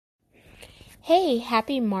Hey,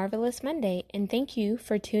 happy Marvelous Monday, and thank you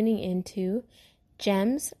for tuning into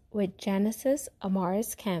Gems with Genesis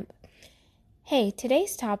Amaris Kemp. Hey,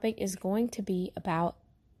 today's topic is going to be about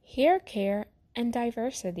hair care and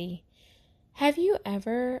diversity. Have you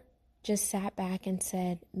ever just sat back and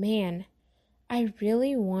said, man, I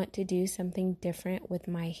really want to do something different with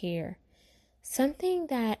my hair? Something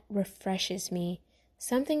that refreshes me,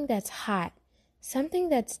 something that's hot, something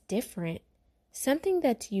that's different, something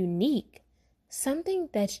that's unique, something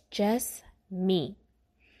that's just me.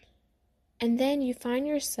 And then you find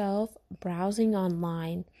yourself browsing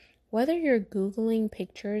online, whether you're Googling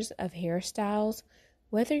pictures of hairstyles,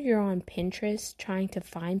 whether you're on Pinterest trying to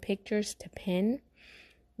find pictures to pin,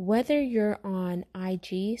 whether you're on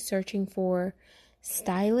IG searching for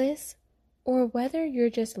stylists, or whether you're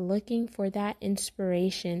just looking for that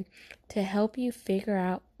inspiration to help you figure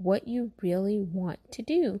out what you really want to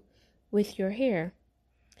do with your hair.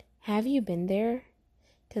 Have you been there?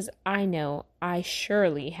 Because I know I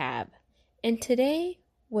surely have. And today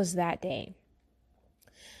was that day.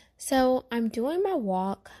 So I'm doing my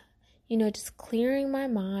walk, just clearing my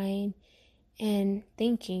mind and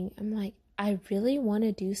thinking, I'm like, I really want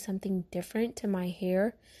to do something different to my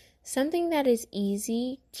hair, something that is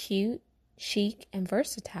easy, cute, chic, and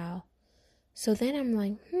versatile. So then I'm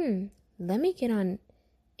like, let me get on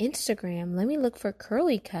Instagram. Let me look for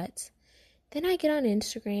curly cuts. Then I get on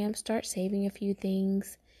Instagram, start saving a few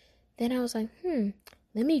things. Then I was like,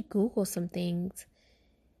 let me Google some things.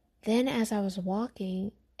 Then as I was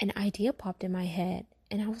walking, an idea popped in my head.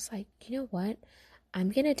 And I was like, you know what? I'm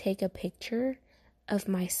going to take a picture of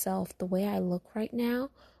myself the way I look right now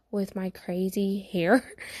with my crazy hair.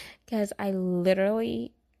 Because I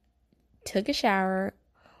literally took a shower,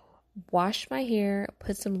 washed my hair,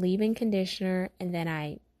 put some leave-in conditioner, and then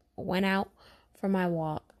I went out for my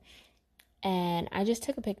walk. And I just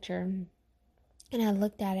took a picture. And I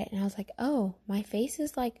looked at it and I was like, oh, my face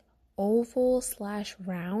is like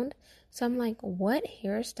oval/round. So I'm like, what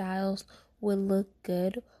hairstyles would look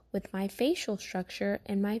good with my facial structure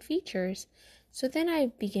and my features? So then I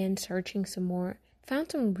began searching some more, found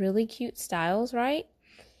some really cute styles, right?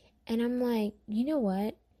 And I'm like, you know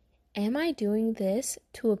what? Am I doing this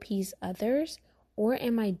to appease others, or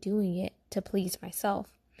am I doing it to please myself?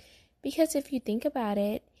 Because if you think about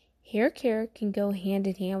it, hair care can go hand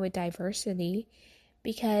in hand with diversity,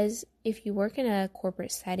 because if you work in a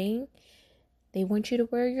corporate setting, they want you to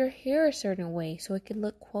wear your hair a certain way so it can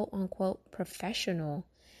look quote unquote professional.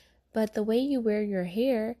 But the way you wear your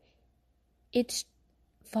hair, it's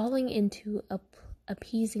falling into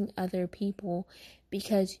appeasing other people,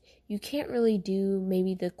 because you can't really do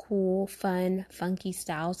maybe the cool, fun, funky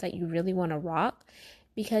styles that you really want to rock,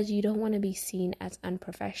 because you don't want to be seen as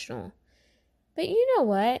unprofessional. But you know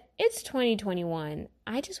what? It's 2021.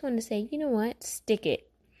 I just want to say, you know what? Stick it.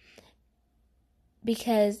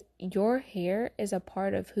 Because your hair is a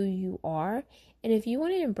part of who you are. And if you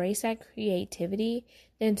want to embrace that creativity,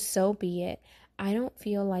 then so be it. I don't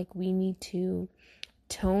feel like we need to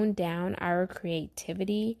tone down our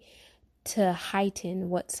creativity to heighten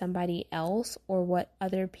what somebody else or what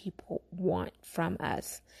other people want from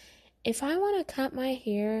us. If I want to cut my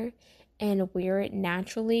hair and wear it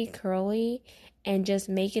naturally curly and just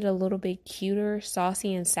make it a little bit cuter,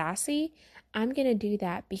 saucy, and sassy, I'm going to do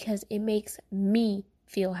that because it makes me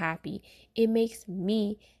feel happy. It makes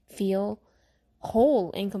me feel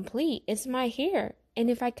whole and complete. It's my hair. And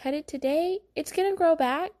if I cut it today, it's going to grow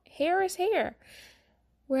back. Hair is hair.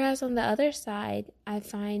 Whereas on the other side, I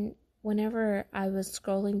find whenever I was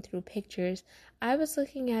scrolling through pictures, I was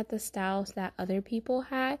looking at the styles that other people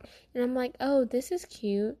had, and I'm like, oh, this is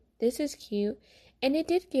cute. This is cute. And it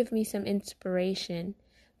did give me some inspiration.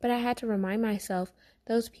 But I had to remind myself,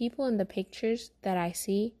 those people in the pictures that I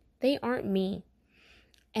see, they aren't me.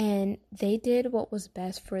 And they did what was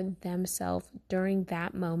best for themselves during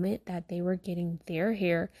that moment that they were getting their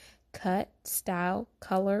hair cut, style,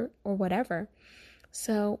 color, or whatever.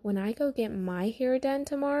 So when I go get my hair done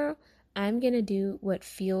tomorrow, I'm going to do what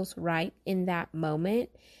feels right in that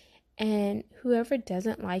moment. And whoever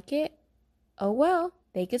doesn't like it, oh well,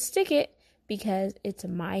 they could stick it, because it's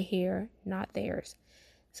my hair, not theirs.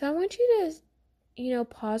 So I want you to,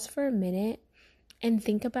 pause for a minute and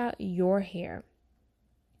think about your hair.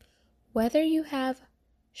 Whether you have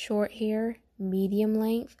short hair, medium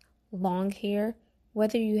length, long hair,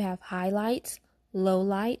 whether you have highlights,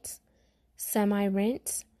 lowlights,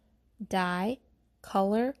 semi-rinse, dye,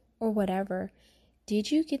 color, or whatever,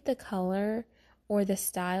 did you get the color or the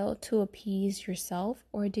style to appease yourself,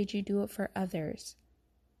 or did you do it for others?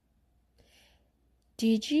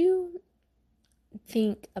 Did you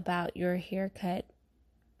think about your haircut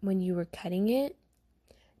when you were cutting it?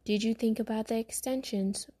 Did you think about the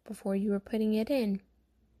extensions before you were putting it in?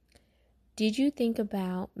 Did you think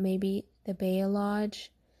about maybe the balayage,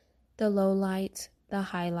 the lowlights, the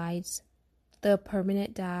highlights, the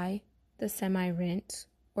permanent dye, the semi-rinse,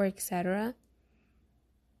 or etc.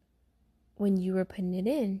 when you were putting it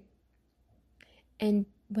in? And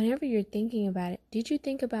whenever you're thinking about it, did you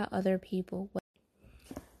think about other people?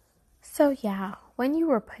 So yeah, when you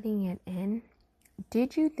were putting it in,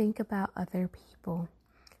 did you think about other people?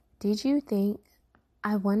 Did you think,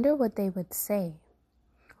 I wonder what they would say?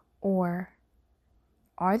 Or,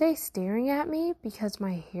 are they staring at me because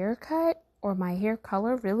my haircut or my hair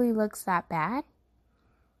color really looks that bad?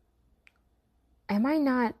 Am I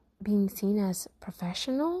not being seen as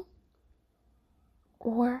professional?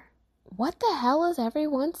 Or, what the hell is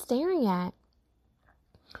everyone staring at?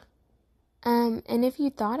 And if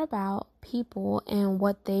you thought about people and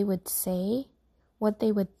what they would say, what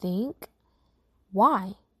they would think,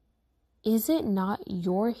 why? Is it not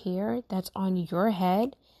your hair that's on your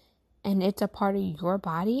head and it's a part of your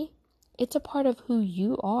body? It's a part of who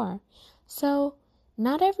you are. So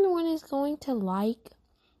not everyone is going to like,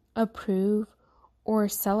 approve, or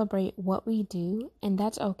celebrate what we do, and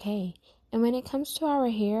that's okay. And when it comes to our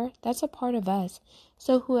hair, that's a part of us.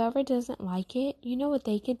 So whoever doesn't like it, you know what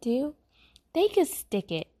they could do? They could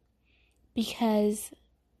stick it, because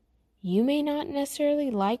you may not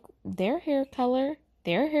necessarily like their hair color,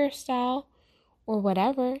 their hairstyle, or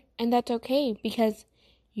whatever, and that's okay, because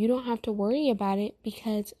you don't have to worry about it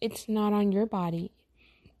because it's not on your body.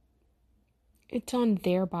 It's on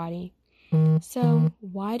their body. So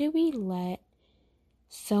why do we let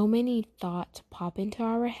so many thoughts pop into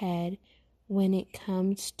our head when it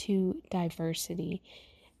comes to diversity?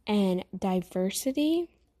 And diversity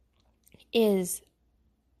is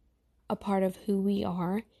a part of who we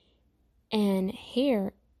are, and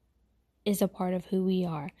hair is a part of who we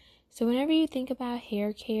are. So whenever you think about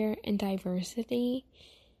hair care and diversity,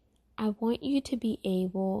 I want you to be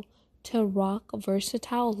able to rock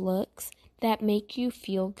versatile looks that make you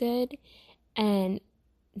feel good and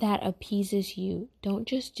that appeases you. Don't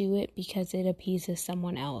just do it because it appeases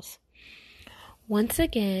someone else. Once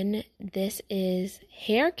again, this is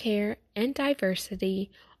hair care and diversity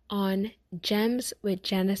on Gems with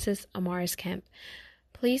Genesis Amaris Kemp.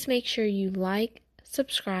 Please make sure you like,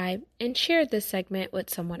 subscribe, and share this segment with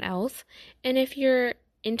someone else. And if you're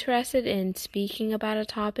interested in speaking about a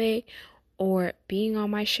topic or being on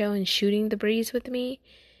my show and shooting the breeze with me,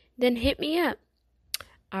 then hit me up.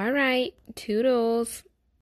 All right, toodles.